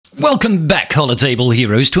Welcome back, Holotable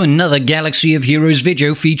Heroes, to another Galaxy of Heroes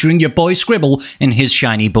video featuring your boy Scribble and his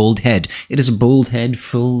shiny bald head. It is a bald head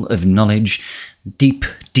full of knowledge, deep,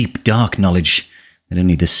 deep, dark knowledge that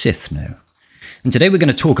only the Sith know. And today we're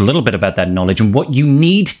going to talk a little bit about that knowledge and what you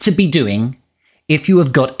need to be doing if you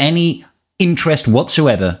have got any interest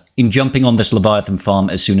whatsoever in jumping on this Leviathan farm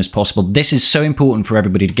as soon as possible. This is so important for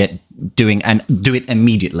everybody to get doing and do it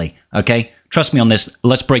immediately, okay? Trust me on this.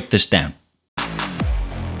 Let's break this down.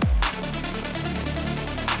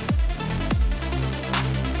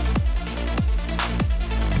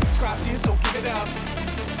 So give it up.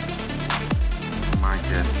 My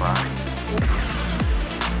dead body.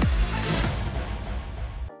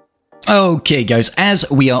 Okay guys, as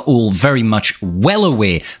we are all very much well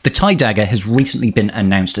aware, the TIE Dagger has recently been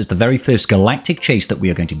announced as the very first galactic chase that we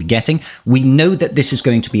are going to be getting. We know that this is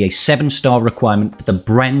going to be a 7-star requirement for the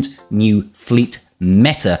brand new fleet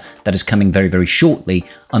meta that is coming very, very shortly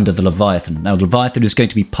under the Leviathan. Now, Leviathan is going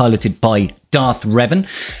to be piloted by Darth Revan.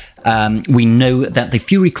 We know that the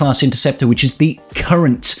Fury class interceptor, which is the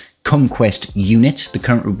current Conquest unit, the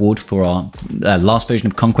current reward for our last version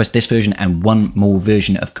of Conquest, this version, and one more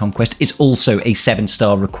version of Conquest, is also a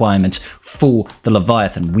 7-star requirement for the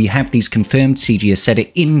Leviathan. We have these confirmed. CG has said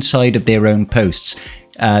it inside of their own posts.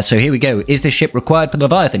 So here we go. Is this ship required for the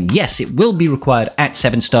Leviathan? Yes, it will be required at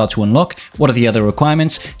 7-star to unlock. What are the other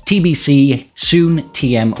requirements? TBC, soon,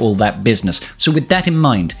 TM, all that business. So with that in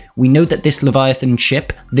mind, we know that this Leviathan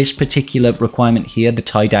ship, this particular requirement here, the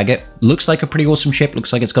TIE Dagger, looks like a pretty awesome ship.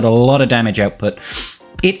 Looks like it's got a lot of damage output.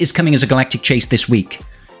 It is coming as a galactic chase this week.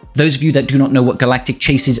 Those of you that do not know what galactic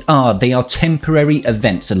chases are, they are temporary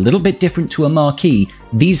events, a little bit different to a marquee.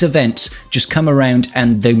 These events just come around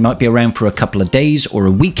and they might be around for a couple of days or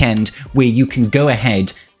a weekend where you can go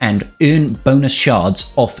ahead and earn bonus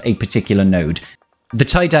shards off a particular node. The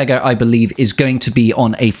TIE Dagger, I believe, is going to be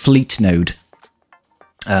on a fleet node.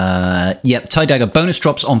 TIE Dagger bonus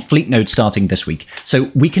drops on fleet node starting this week.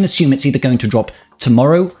 So we can assume it's either going to drop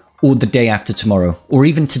tomorrow or the day after tomorrow, or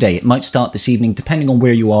even today. It might start this evening, depending on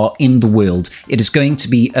where you are in the world. It is going to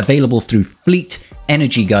be available through Fleet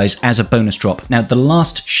Energy, guys, as a bonus drop. Now, the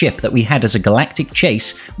last ship that we had as a galactic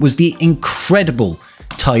chase was the incredible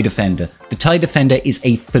TIE Defender. The TIE Defender is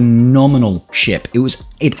a phenomenal ship.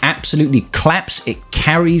 It absolutely claps, it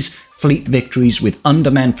carries fleet victories with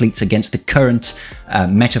undermanned fleets against the current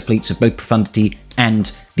meta fleets of both Profundity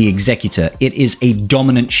and the Executor. It is a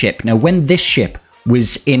dominant ship. Now, when this ship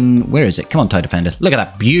was in, where is it? Come on, TIE Defender. Look at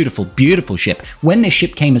that beautiful, beautiful ship. When this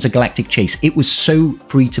ship came as a galactic chase, it was so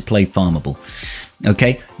free-to-play farmable.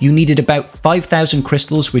 Okay, you needed about 5,000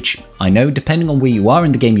 crystals, which I know, depending on where you are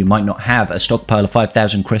in the game, you might not have a stockpile of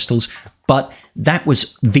 5,000 crystals, but that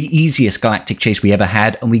was the easiest galactic chase we ever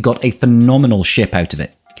had, and we got a phenomenal ship out of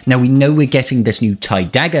it. Now, we know we're getting this new TIE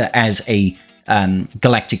Dagger as a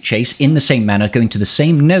galactic chase in the same manner, going to the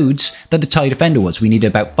same nodes that the TIE Defender was. We need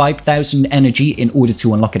about 5,000 energy in order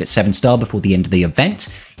to unlock it at 7-star before the end of the event.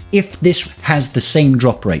 If this has the same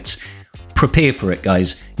drop rates, prepare for it,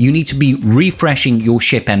 guys. You need to be refreshing your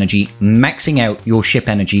ship energy, maxing out your ship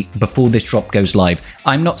energy before this drop goes live.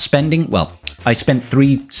 I'm not spending, well, I spent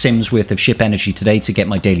 3 sims worth of ship energy today to get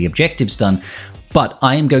my daily objectives done, but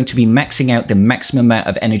I am going to be maxing out the maximum amount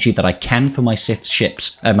of energy that I can for my Sith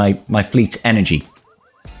ships, my fleet energy.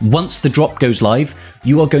 Once the drop goes live,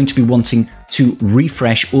 you are going to be wanting to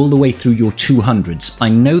refresh all the way through your 200s. I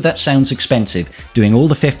know that sounds expensive, doing all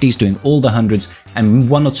the 50s, doing all the 100s, and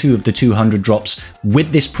 1 or 2 of the 200 drops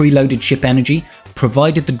with this preloaded ship energy.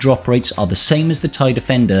 Provided the drop rates are the same as the TIE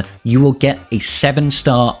Defender, you will get a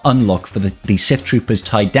 7-star unlock for the Sith Troopers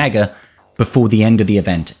TIE Dagger before the end of the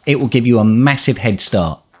event. It will give you a massive head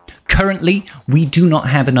start. Currently, we do not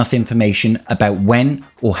have enough information about when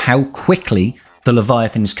or how quickly the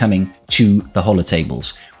Leviathan is coming to the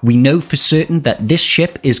holotables. We know for certain that this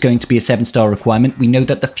ship is going to be a 7-star requirement. We know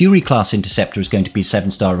that the Fury class interceptor is going to be a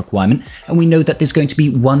 7-star requirement. And we know that there's going to be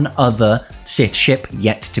one other Sith ship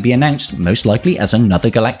yet to be announced, most likely as another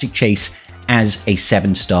galactic chase as a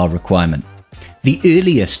 7-star requirement. The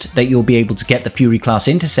earliest that you'll be able to get the Fury class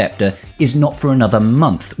interceptor is not for another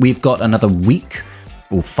month. We've got another week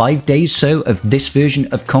or 5 days so of this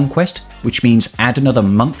version of Conquest, which means add another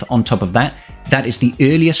month on top of that. That is the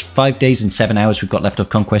earliest 5 days and 7 hours we've got left of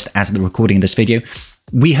Conquest as of the recording of this video.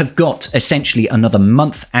 We have got essentially another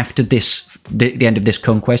month after this, the end of this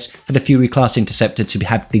Conquest, for the Fury class interceptor to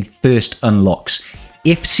have the first unlocks.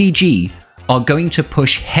 If CG are going to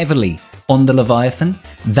push heavily on the Leviathan,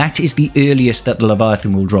 that is the earliest that the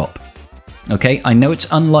Leviathan will drop. Okay, I know it's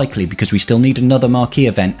unlikely because we still need another marquee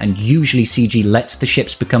event, and usually CG lets the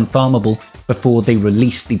ships become farmable before they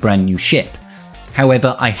release the brand new ship.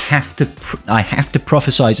 However, I have to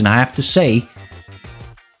prophesize, and I have to say,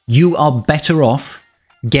 you are better off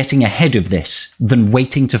getting ahead of this than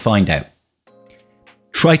waiting to find out.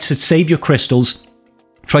 Try to save your crystals.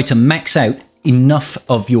 Try to max out enough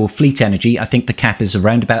of your fleet energy. I think the cap is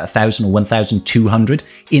around about 1,000 or 1,200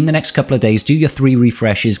 in the next couple of days. Do your 3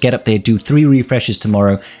 refreshes, get up there, do 3 refreshes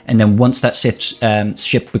tomorrow, and then once that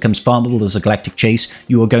ship becomes farmable as a Galactic Chase,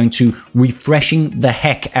 you are going to refreshing the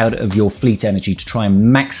heck out of your fleet energy to try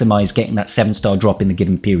and maximize getting that 7-star drop in the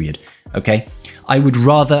given period. Okay, I would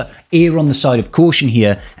rather err on the side of caution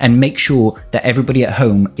here and make sure that everybody at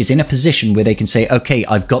home is in a position where they can say, okay,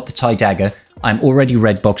 I've got the TIE dagger, I'm already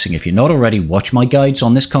red boxing. If you're not already, watch my guides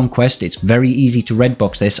on this conquest. It's very easy to red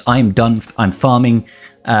box this. I am done. I'm farming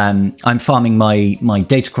my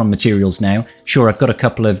Datacron materials now. Sure, I've got a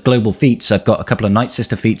couple of global feats. I've got a couple of Night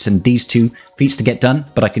Sister feats and these 2 feats to get done,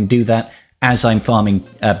 but I can do that as I'm farming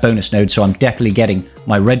bonus nodes. So I'm definitely getting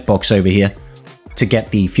my red box over here to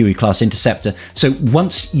get the Fury class interceptor. So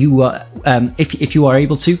once you are, if you are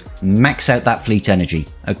able to, max out that fleet energy,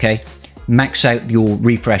 okay? Max out your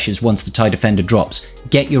refreshes once the TIE Defender drops.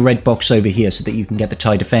 Get your red box over here so that you can get the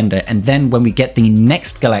TIE Defender. And then when we get the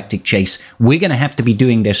next Galactic Chase, we're going to have to be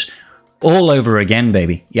doing this all over again,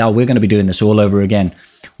 baby. Yeah, we're going to be doing this all over again.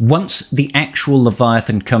 Once the actual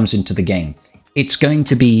Leviathan comes into the game, it's going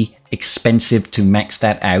to be expensive to max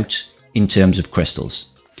that out in terms of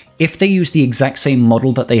crystals. If they use the exact same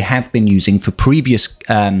model that they have been using for previous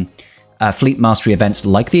Fleet Mastery events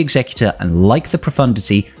like the Executor and like the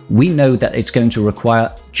Profundity, we know that it's going to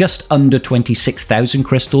require just under 26,000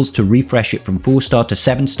 crystals to refresh it from 4-star to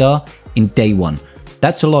 7-star in day 1.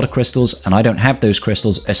 That's a lot of crystals, and I don't have those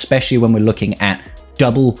crystals, especially when we're looking at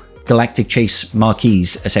double Galactic Chase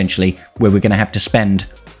marquees, essentially, where we're going to have to spend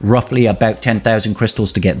roughly about 10,000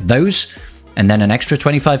 crystals to get those, and then an extra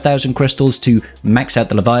 25,000 crystals to max out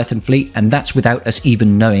the Leviathan fleet, and that's without us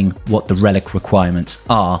even knowing what the relic requirements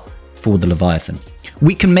are for the Leviathan.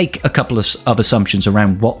 We can make a couple of assumptions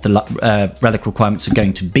around what the relic requirements are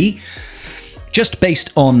going to be, just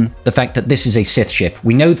based on the fact that this is a Sith ship.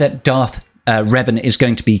 We know that Darth Revan is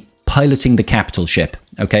going to be piloting the capital ship,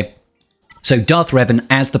 okay? So Darth Revan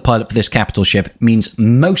as the pilot for this capital ship means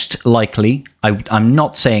most likely, I'm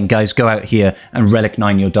not saying, guys, go out here and Relic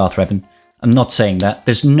 9 your Darth Revan. I'm not saying that.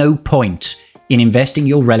 There's no point in investing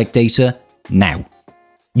your relic data now.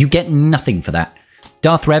 You get nothing for that.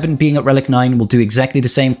 Darth Revan being at Relic 9 will do exactly the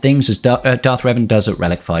same things as Darth Revan does at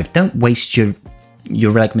Relic 5. Don't waste your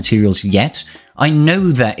relic materials yet. I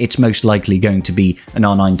know that it's most likely going to be an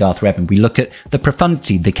R9 Darth Revan. We look at the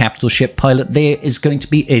Profundity, the capital ship pilot there is going to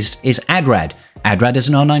be is Adrad. Adrad is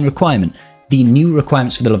an R9 requirement. The new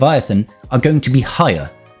requirements for the Leviathan are going to be higher,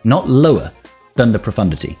 not lower, than the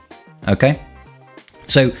Profundity. Okay?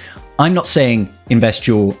 So I'm not saying invest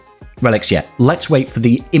your relics yet. Let's wait for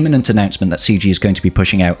the imminent announcement that CG is going to be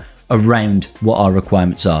pushing out around what our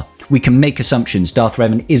requirements are. We can make assumptions. Darth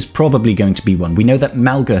Revan is probably going to be one. We know that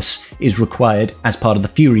Malgus is required as part of the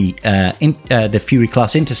Fury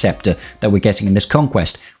class interceptor that we're getting in this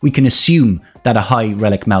conquest. We can assume that a high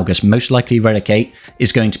relic Malgus, most likely relic 8,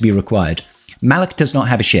 is going to be required. Malak does not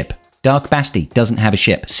have a ship. Dark Basti doesn't have a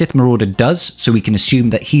ship. Sith Marauder does, so we can assume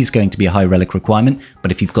that he's going to be a high relic requirement.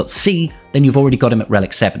 But if you've got C, then you've already got him at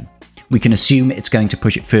relic 7. We can assume it's going to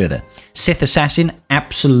push it further. Sith Assassin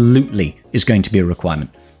absolutely is going to be a requirement.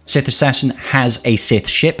 Sith Assassin has a Sith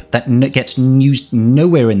ship that gets used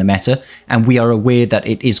nowhere in the meta, and we are aware that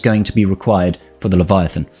it is going to be required for the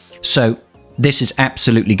Leviathan. So this is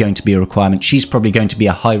absolutely going to be a requirement. She's probably going to be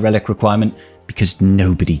a high relic requirement because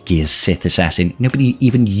nobody gears Sith Assassin. Nobody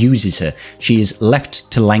even uses her. She is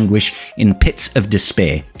left to languish in pits of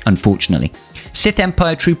despair, unfortunately. Sith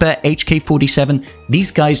Empire Trooper, HK-47, these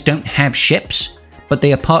guys don't have ships, but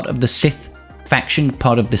they are part of the Sith faction,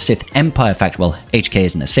 part of the Sith Empire faction. Well, HK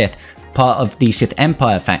isn't a Sith, part of the Sith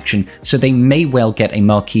Empire faction, so they may well get a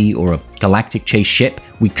Marquis or a Galactic Chase ship.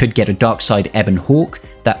 We could get a Darkside Ebon Hawk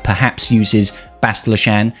that perhaps uses Bastila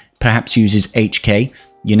Shan, perhaps uses HK,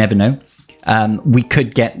 you never know. We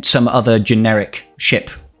could get some other generic ship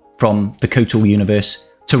from the KOTOR universe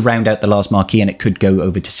to round out the last Marquis, and it could go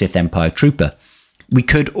over to Sith Empire Trooper. We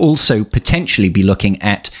could also potentially be looking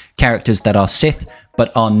at characters that are Sith,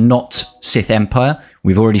 but are not Sith Empire.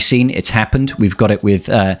 We've already seen it's happened. We've got it with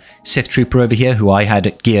Sith Trooper over here, who I had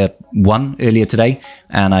at Gear 1 earlier today,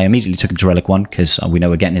 and I immediately took him to Relic 1, because we know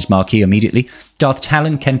we're getting his Marquis immediately. Darth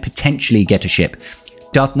Talon can potentially get a ship.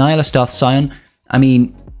 Darth Nihilus, Darth Sion, I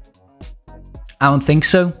mean, I don't think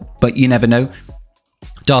so, but you never know.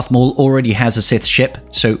 Darth Maul already has a Sith ship,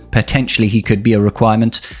 so potentially he could be a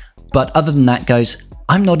requirement. But other than that, guys,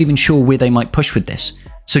 I'm not even sure where they might push with this.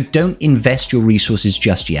 So don't invest your resources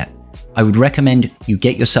just yet. I would recommend you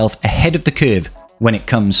get yourself ahead of the curve when it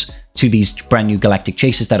comes to these brand new galactic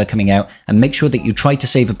chases that are coming out, and make sure that you try to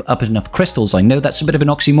save up enough crystals. I know that's a bit of an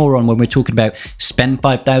oxymoron when we're talking about spend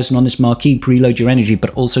 5,000 on this marquee, preload your energy, but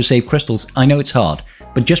also save crystals. I know it's hard,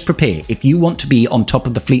 but just prepare. If you want to be on top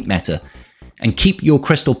of the fleet meta and keep your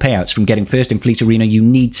crystal payouts from getting first in Fleet Arena, you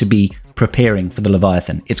need to be preparing for the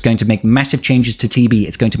Leviathan. It's going to make massive changes to TB.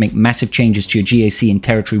 It's going to make massive changes to your GAC and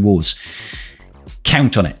territory wars.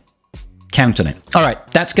 Count on it. Count on it. All right,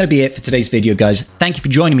 that's going to be it for today's video, guys. Thank you for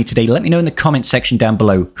joining me today. Let me know in the comment section down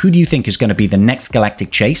below, who do you think is going to be the next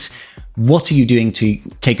galactic chase? What are you doing to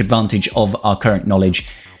take advantage of our current knowledge?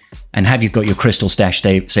 And have you got your crystal stash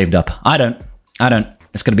saved up? I don't.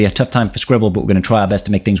 It's going to be a tough time for Scribble, but we're going to try our best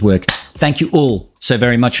to make things work. Thank you all so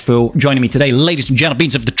very much for joining me today, ladies and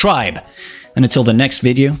gentlemen of the tribe. And until the next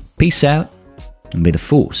video, peace out, and may the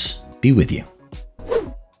Force be with you.